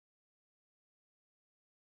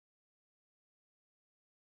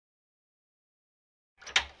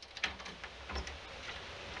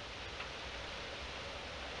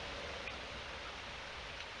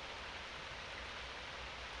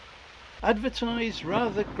Advertised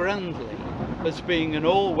rather grandly as being an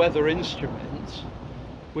all-weather instrument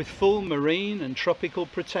with full marine and tropical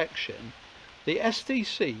protection, the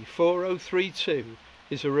STC4032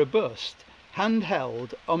 is a robust,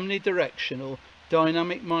 handheld, omnidirectional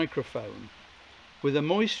dynamic microphone with a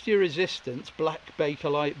moisture-resistant black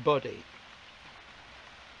Bakelite body.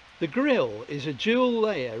 The grille is a dual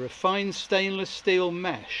layer of fine stainless steel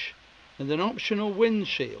mesh, and an optional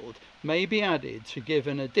windshield may be added to give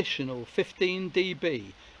an additional 15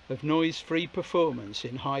 dB of noise-free performance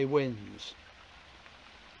in high winds.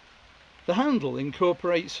 The handle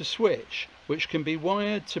incorporates a switch which can be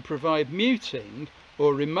wired to provide muting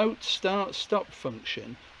or remote start-stop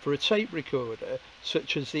function for a tape recorder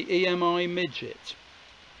such as the EMI Midget.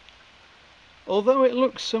 Although it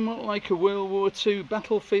looks somewhat like a World War II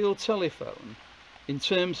battlefield telephone, in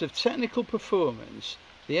terms of technical performance,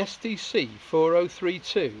 the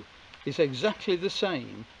STC4032 is exactly the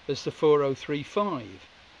same as the 4035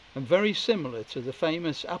 and very similar to the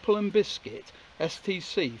famous Apple and Biscuit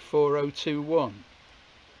STC4021.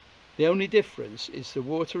 The only difference is the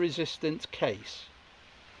water-resistant case.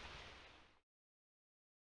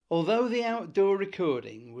 Although the outdoor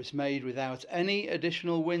recording was made without any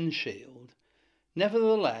additional windshield,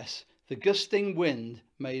 nevertheless the gusting wind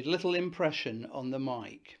made little impression on the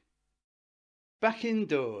mic. Back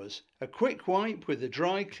indoors, a quick wipe with a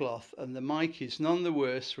dry cloth and the mic is none the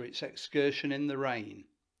worse for its excursion in the rain.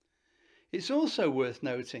 It's also worth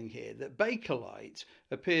noting here that Bakelite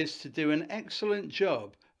appears to do an excellent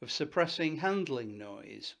job of suppressing handling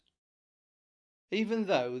noise. Even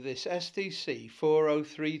though this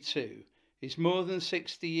STC4032 is more than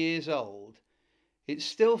 60 years old, it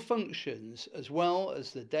still functions as well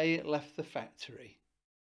as the day it left the factory.